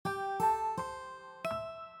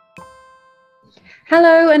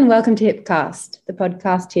Hello and welcome to HipCast, the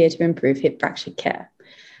podcast here to improve hip fracture care.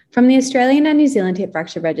 From the Australian and New Zealand Hip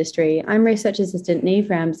Fracture Registry, I'm Research Assistant Neve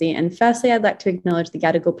Ramsey, and firstly I'd like to acknowledge the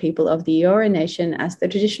Gadigal people of the Eora Nation as the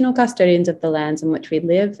traditional custodians of the lands on which we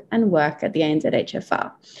live and work at the ANZHFR.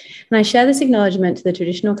 And I share this acknowledgement to the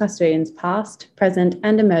traditional custodians past, present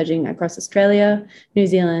and emerging across Australia, New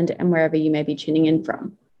Zealand and wherever you may be tuning in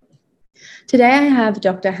from. Today, I have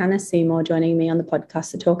Dr. Hannah Seymour joining me on the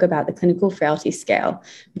podcast to talk about the Clinical Frailty Scale,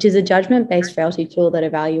 which is a judgment-based frailty tool that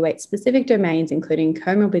evaluates specific domains, including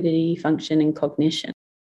comorbidity, function, and cognition.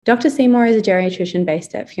 Dr. Seymour is a geriatrician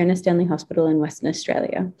based at Fiona Stanley Hospital in Western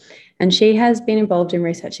Australia, and she has been involved in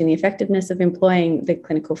researching the effectiveness of employing the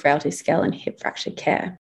Clinical Frailty Scale in hip fracture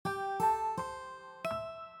care.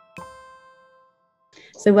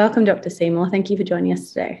 So welcome, Dr. Seymour. Thank you for joining us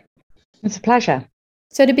today. It's a pleasure.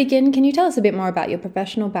 So to begin, can you tell us a bit more about your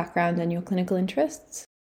professional background and your clinical interests?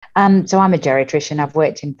 So I'm a geriatrician. I've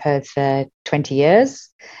worked in Perth for 20 years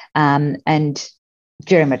and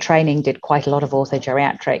during my training did quite a lot of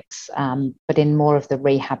orthogeriatrics, but in more of the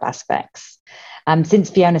rehab aspects. Since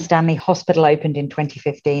Fiona Stanley Hospital opened in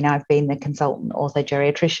 2015, I've been the consultant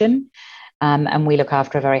orthogeriatrician. And we look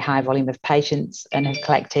after a very high volume of patients and have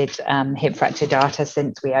collected hip fracture data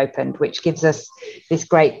since we opened, which gives us this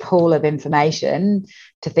great pool of information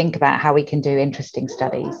to think about how we can do interesting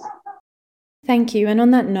studies. Thank you. And on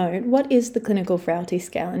that note, what is the Clinical Frailty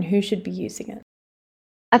Scale and who should be using it?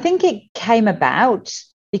 I think it came about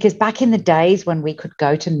because back in the days when we could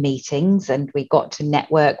go to meetings and we got to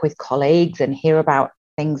network with colleagues and hear about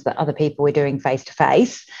things that other people were doing face to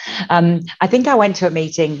face. I think I went to a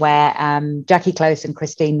meeting where Jackie Close and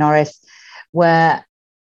Christine Norris were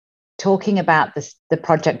talking about the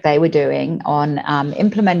project they were doing on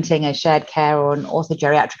implementing a shared care or an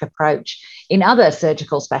orthogeriatric approach in other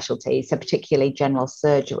surgical specialties, so particularly general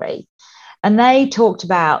surgery. And they talked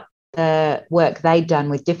about the work they'd done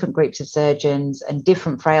with different groups of surgeons and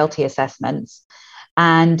different frailty assessments,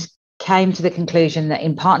 and came to the conclusion that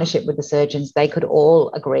in partnership with the surgeons, they could all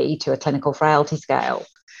agree to a clinical frailty scale.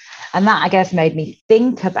 And that, I guess, made me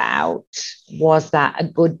think about, was that a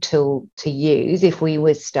good tool to use if we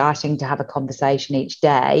were starting to have a conversation each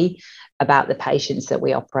day about the patients that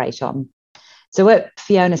we operate on? So at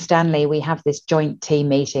Fiona Stanley, we have this joint team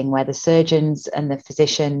meeting where the surgeons and the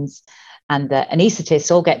physicians and the anaesthetists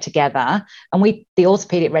all get together, and the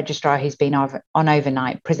orthopaedic registrar who's been on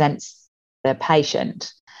overnight presents the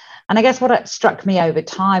patient. And I guess what struck me over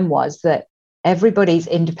time was that everybody's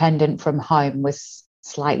independent from home was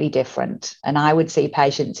slightly different. And I would see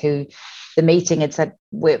patients who the meeting had said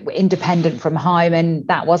we're independent from home, and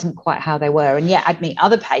that wasn't quite how they were. And yet I'd meet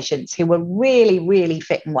other patients who were really, really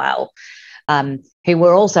fit and well, who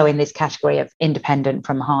were also in this category of independent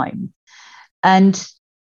from home. And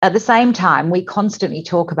at the same time, we constantly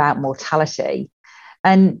talk about mortality.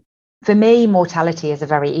 And for me, mortality is a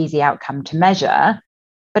very easy outcome to measure,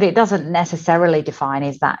 but it doesn't necessarily define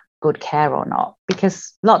is that good care or not,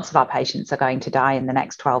 because lots of our patients are going to die in the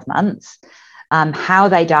next 12 months. How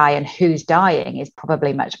they die and who's dying is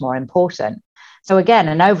probably much more important. So again,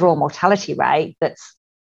 an overall mortality rate that's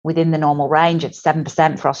within the normal range of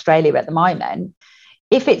 7% for Australia at the moment.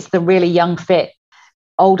 If it's the really young, fit,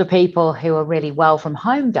 older people who are really well from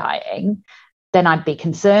home dying, then I'd be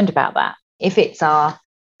concerned about that. If it's our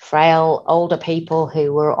frail older people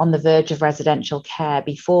who were on the verge of residential care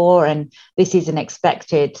before, and this is an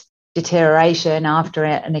expected deterioration after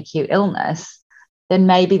an acute illness, then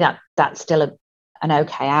maybe that's still an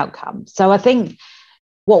okay outcome. So I think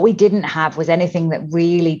what we didn't have was anything that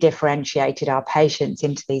really differentiated our patients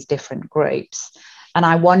into these different groups. And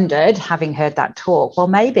I wondered, having heard that talk, well,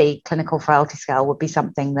 maybe Clinical Frailty Scale would be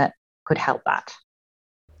something that could help that.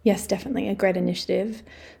 Yes, definitely a great initiative.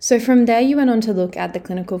 So from there, you went on to look at the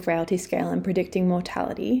Clinical Frailty Scale and predicting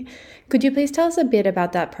mortality. Could you please tell us a bit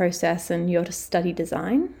about that process and your study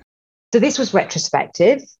design? So this was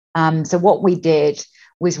retrospective. So what we did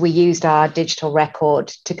was we used our digital record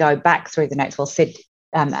to go back through the notes. Well, Sid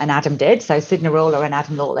and Adam did. So Sid Narula and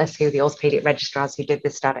Adam Lawless, who are the orthopaedic registrars who did the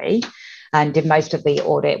study and did most of the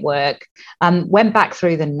audit work, went back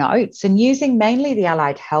through the notes and using mainly the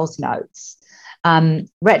allied health notes,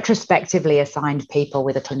 retrospectively assigned people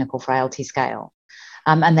with a clinical frailty scale.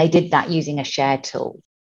 And they did that using a share tool.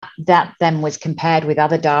 That then was compared with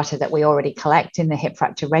other data that we already collect in the hip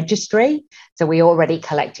fracture registry. So we already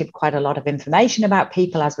collected quite a lot of information about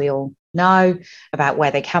people, as we all know, about where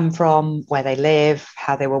they come from, where they live,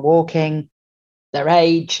 how they were walking, their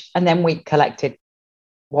age. And then we collected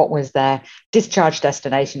what was their discharge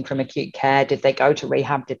destination from acute care. Did they go to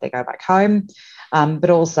rehab? Did they go back home? But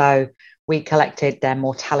also we collected their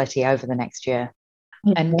mortality over the next year.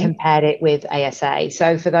 and compared it with ASA.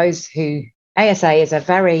 So for those who, ASA is a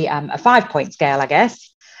very, a 5-point scale, I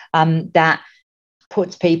guess, that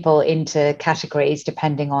puts people into categories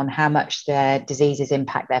depending on how much their diseases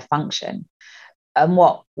impact their function. And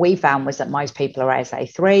what we found was that most people are ASA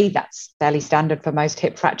 3. That's fairly standard for most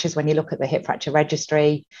hip fractures. When you look at the hip fracture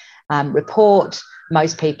registry report,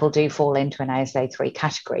 most people do fall into an ASA 3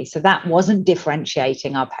 category. So that wasn't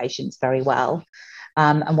differentiating our patients very well.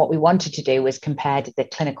 And what we wanted to do was compare to the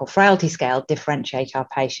clinical frailty scale, differentiate our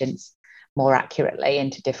patients more accurately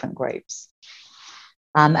into different groups.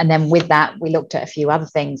 And then with that, we looked at a few other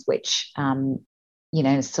things which,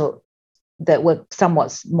 that were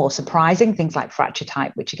somewhat more surprising, things like fracture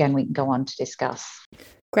type, which again, we can go on to discuss.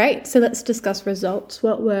 Great. So let's discuss results.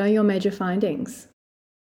 What were your major findings?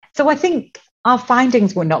 So I think our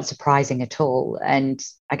findings were not surprising at all. And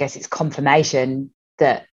I guess it's confirmation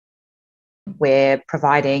that we're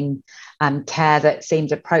providing care that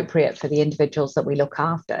seems appropriate for the individuals that we look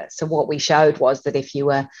after. So what we showed was that if you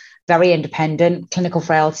were very independent, clinical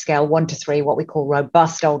frailty scale 1 to 3, what we call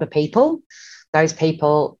robust older people, those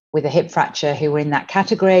people with a hip fracture who were in that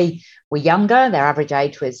category were younger. Their average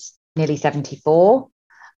age was nearly 74.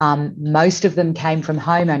 Most of them came from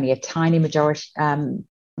home. Only a tiny majority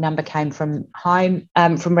number came from home,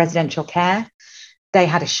 from residential care. They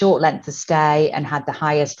had a short length of stay and had the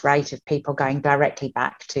highest rate of people going directly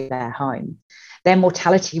back to their home. Their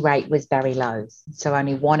mortality rate was very low. So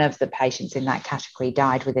only one of the patients in that category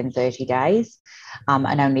died within 30 days,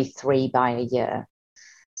 and only 3 by a year.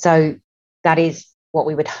 So that is what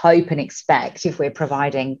we would hope and expect if we're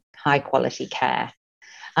providing high quality care.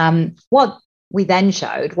 What we then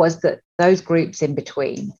showed was that those groups in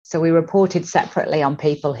between, so we reported separately on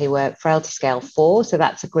people who were frailty scale 4, so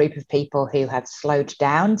that's a group of people who have slowed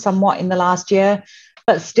down somewhat in the last year,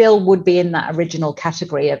 but still would be in that original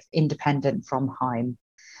category of independent from home.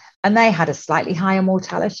 And they had a slightly higher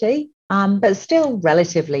mortality, but still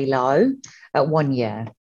relatively low at 1 year.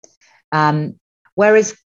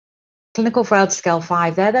 Whereas clinical frailty scale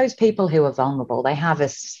 5, they're those people who are vulnerable. They have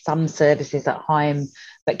some services at home,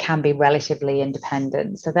 but can be relatively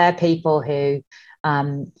independent. So they're people who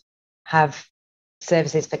have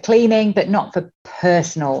services for cleaning, but not for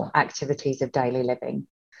personal activities of daily living.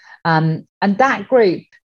 And that group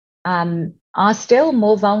are still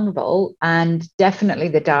more vulnerable, and definitely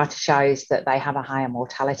the data shows that they have a higher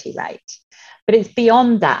mortality rate. But it's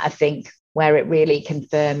beyond that, I think, where it really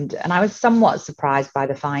confirmed, and I was somewhat surprised by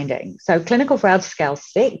the findings. So clinical frailty scale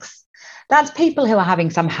 6, that's people who are having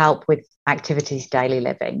some help with activities daily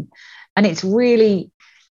living. And it's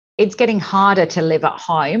getting harder to live at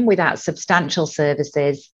home without substantial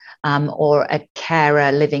services or a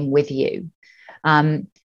carer living with you. But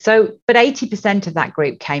 80% of that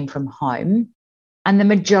group came from home, and the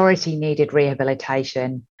majority needed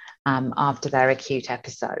rehabilitation after their acute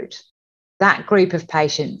episode. That group of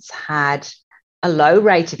patients had a low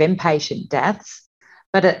rate of inpatient deaths,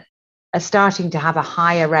 but are starting to have a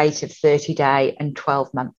higher rate of 30-day and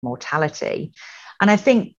 12-month mortality. And I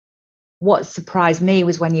think what surprised me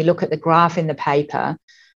was when you look at the graph in the paper,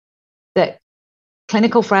 that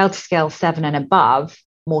clinical frailty scale 7 and above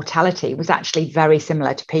mortality was actually very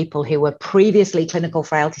similar to people who were previously clinical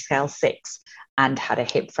frailty scale 6 and had a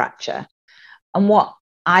hip fracture. And what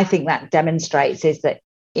I think that demonstrates is that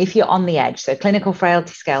if you're on the edge, so clinical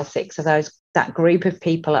frailty scale 6 are that group of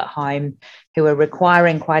people at home who are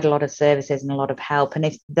requiring quite a lot of services and a lot of help. And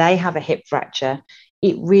if they have a hip fracture,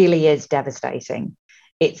 it really is devastating.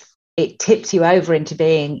 It tips you over into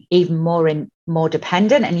being even more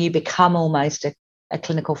dependent, and you become almost a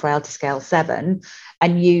clinical frailty scale 7,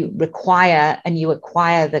 and you acquire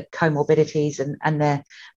the comorbidities and the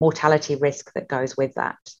mortality risk that goes with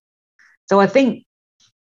that. So I think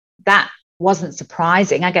that wasn't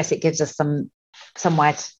surprising. I guess it gives us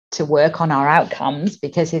somewhere to work on our outcomes,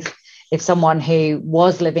 because if someone who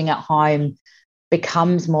was living at home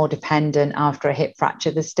becomes more dependent after a hip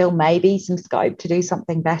fracture, there's still maybe some scope to do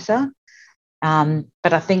something better.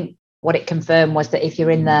 But I think what it confirmed was that if you're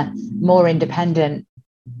in the more independent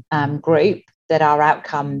group, that our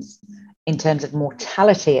outcomes in terms of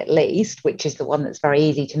mortality, at least, which is the one that's very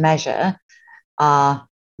easy to measure, are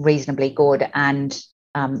reasonably good and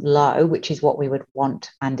low, which is what we would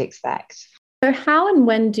want and expect. So how and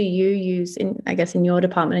when do you use, in your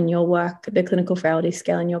department and your work, the clinical frailty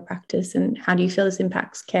scale in your practice, and how do you feel this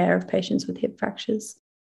impacts care of patients with hip fractures?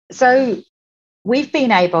 So we've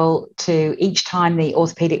been able to, each time the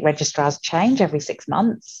orthopaedic registrars change every 6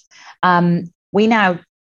 months, we now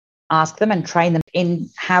ask them and train them in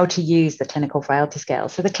how to use the clinical frailty scale.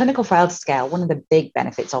 So the clinical frailty scale, one of the big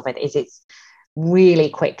benefits of it is it's really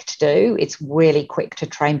quick to do. It's really quick to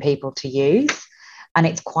train people to use, and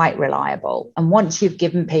it's quite reliable. And once you've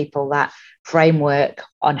given people that framework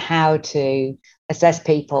on how to assess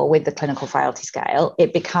people with the clinical frailty scale,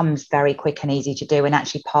 it becomes very quick and easy to do, and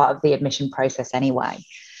actually part of the admission process anyway.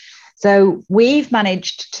 So we've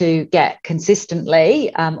managed to get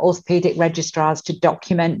consistently orthopaedic registrars to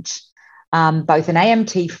document both an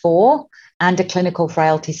AMT4 and a clinical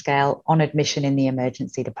frailty scale on admission in the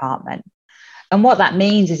emergency department. And what that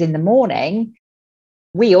means is in the morning,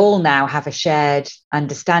 we all now have a shared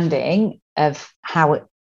understanding of how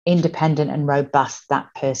independent and robust that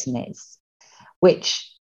person is, which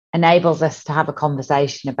enables us to have a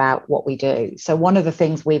conversation about what we do. So one of the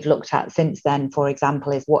things we've looked at since then, for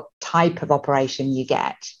example, is what type of operation you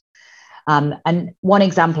get. And one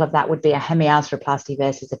example of that would be a hemiarthroplasty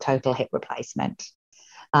versus a total hip replacement.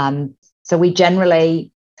 So we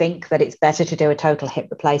generally think that it's better to do a total hip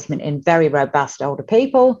replacement in very robust older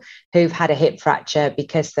people who've had a hip fracture,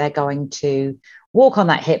 because they're going to walk on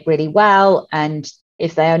that hip really well. And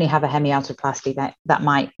if they only have a hemiarthroplasty, that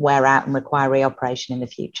might wear out and require reoperation in the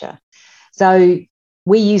future. So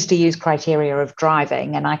we used to use criteria of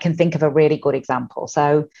driving, and I can think of a really good example.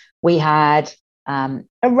 So we had a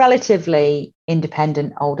relatively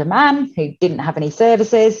independent older man who didn't have any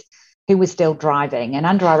services, who was still driving. And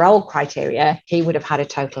under our old criteria, he would have had a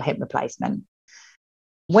total hip replacement.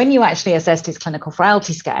 When you actually assessed his clinical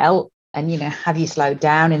frailty scale, and, have you slowed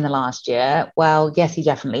down in the last year? Well, yes, he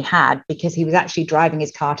definitely had, because he was actually driving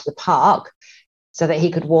his car to the park so that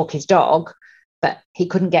he could walk his dog, but he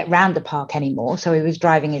couldn't get round the park anymore. So he was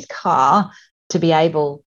driving his car to be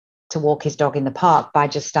able to walk his dog in the park by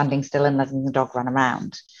just standing still and letting the dog run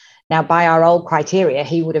around. Now, by our old criteria,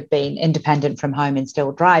 he would have been independent from home and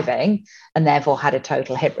still driving, and therefore had a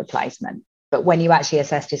total hip replacement. But when you actually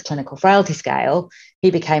assessed his clinical frailty scale,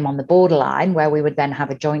 he became on the borderline, where we would then have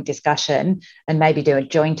a joint discussion and maybe do a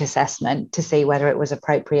joint assessment to see whether it was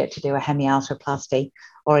appropriate to do a hemiarthroplasty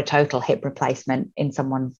or a total hip replacement in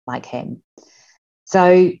someone like him.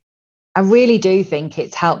 So I really do think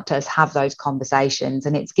it's helped us have those conversations,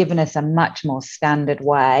 and it's given us a much more standard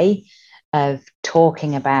way of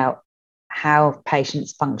talking about how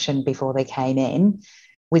patients functioned before they came in,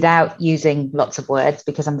 without using lots of words,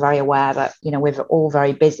 because I'm very aware that, we're all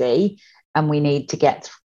very busy and we need to get,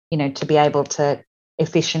 to be able to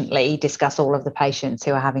efficiently discuss all of the patients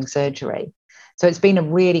who are having surgery. So it's been a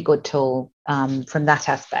really good tool from that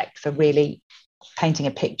aspect for really painting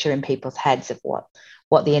a picture in people's heads of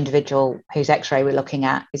what the individual whose X-ray we're looking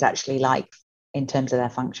at is actually like in terms of their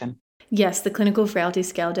function. Yes, the clinical frailty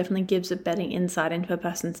scale definitely gives a better insight into a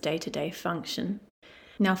person's day-to-day function.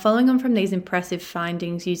 Now, following on from these impressive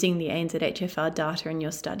findings using the ANZ-HFR data in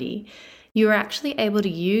your study, you were actually able to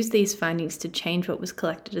use these findings to change what was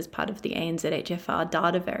collected as part of the ANZ-HFR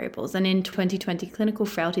data variables, and in 2020, clinical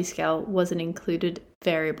frailty scale was an included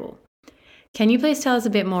variable. Can you please tell us a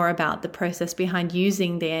bit more about the process behind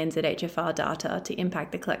using the ANZ-HFR data to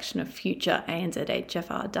impact the collection of future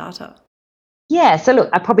ANZ-HFR data? Yeah, so look,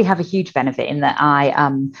 I probably have a huge benefit in that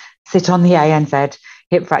I sit on the ANZ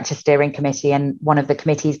Hip Fracture Steering Committee, and one of the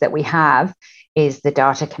committees that we have is the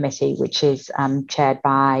Data Committee, which is chaired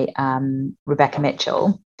by Rebecca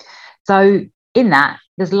Mitchell. So in that,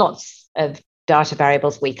 there's lots of data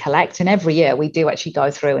variables we collect, and every year we do actually go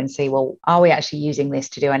through and see, well, are we actually using this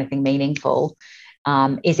to do anything meaningful?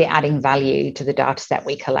 Is it adding value to the data set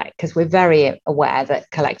we collect? Because we're very aware that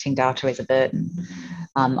collecting data is a burden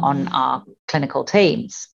on our clinical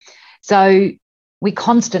teams. So we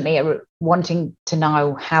constantly are wanting to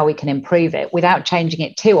know how we can improve it without changing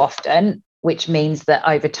it too often, which means that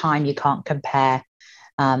over time you can't compare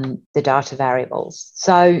the data variables.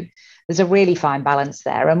 So there's a really fine balance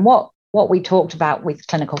there. And what we talked about with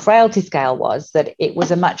clinical frailty scale was that it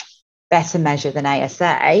was a much better measure than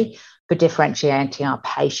ASA for differentiating our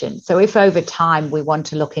patients. So if over time we want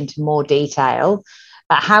to look into more detail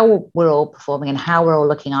at how we're all performing and how we're all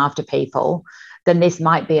looking after people, then this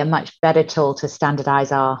might be a much better tool to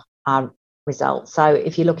standardize our results. So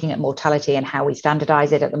if you're looking at mortality and how we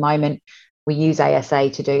standardize it at the moment, we use ASA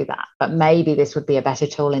to do that. But maybe this would be a better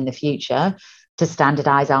tool in the future to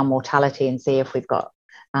standardize our mortality and see if we've got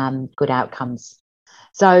good outcomes.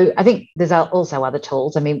 So I think there's also other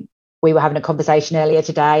tools. I mean, we were having a conversation earlier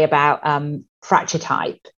today about fracture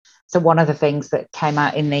type. So one of the things that came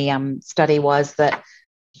out in the study was that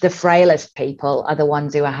the frailest people are the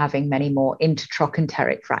ones who are having many more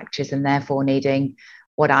intertrochanteric fractures and therefore needing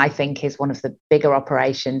what I think is one of the bigger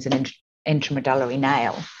operations, an intramedullary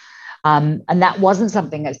nail. And that wasn't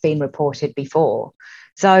something that's been reported before.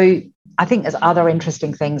 So I think there's other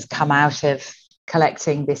interesting things come out of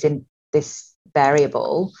collecting this this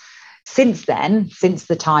variable. Since then, since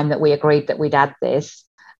the time that we agreed that we'd add this,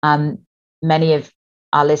 many of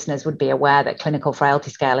our listeners would be aware that clinical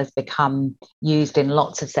frailty scale has become used in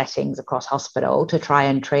lots of settings across hospital to try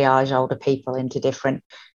and triage older people into different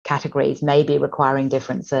categories, maybe requiring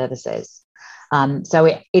different services. So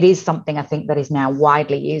it is something I think that is now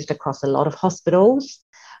widely used across a lot of hospitals.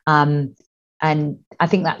 And I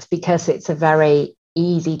think that's because it's a very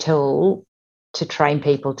easy tool to train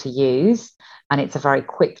people to use, and it's a very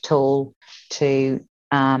quick tool to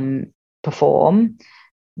perform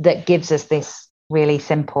that gives us this really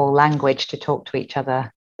simple language to talk to each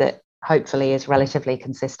other that hopefully is relatively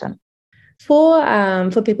consistent. For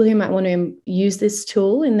people who might want to use this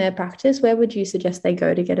tool in their practice, where would you suggest they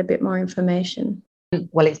go to get a bit more information?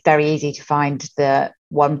 Well, it's very easy to find the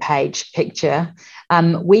one-page picture.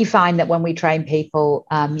 We find that when we train people,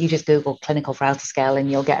 you just Google clinical frailty scale and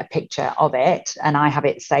you'll get a picture of it. And I have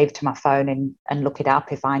it saved to my phone and look it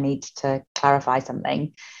up if I need to clarify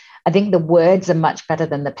something. I think the words are much better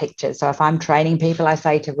than the pictures. So if I'm training people, I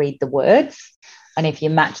say to read the words. And if you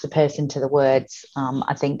match the person to the words,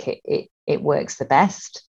 I think it works the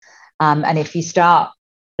best. And if you start,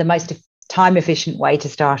 the most time efficient way to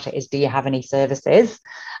start it is, do you have any services?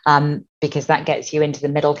 Because that gets you into the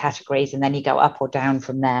middle categories and then you go up or down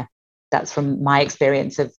from there. That's from my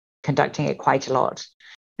experience of conducting it quite a lot.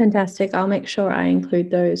 Fantastic. I'll make sure I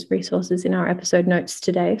include those resources in our episode notes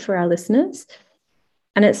today for our listeners.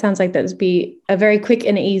 And it sounds like that would be a very quick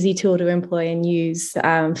and easy tool to employ and use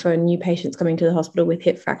for new patients coming to the hospital with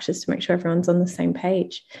hip fractures to make sure everyone's on the same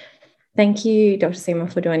page. Thank you, Dr. Seymour,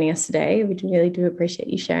 for joining us today. We really do appreciate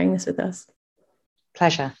you sharing this with us.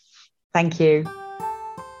 Pleasure. Thank you.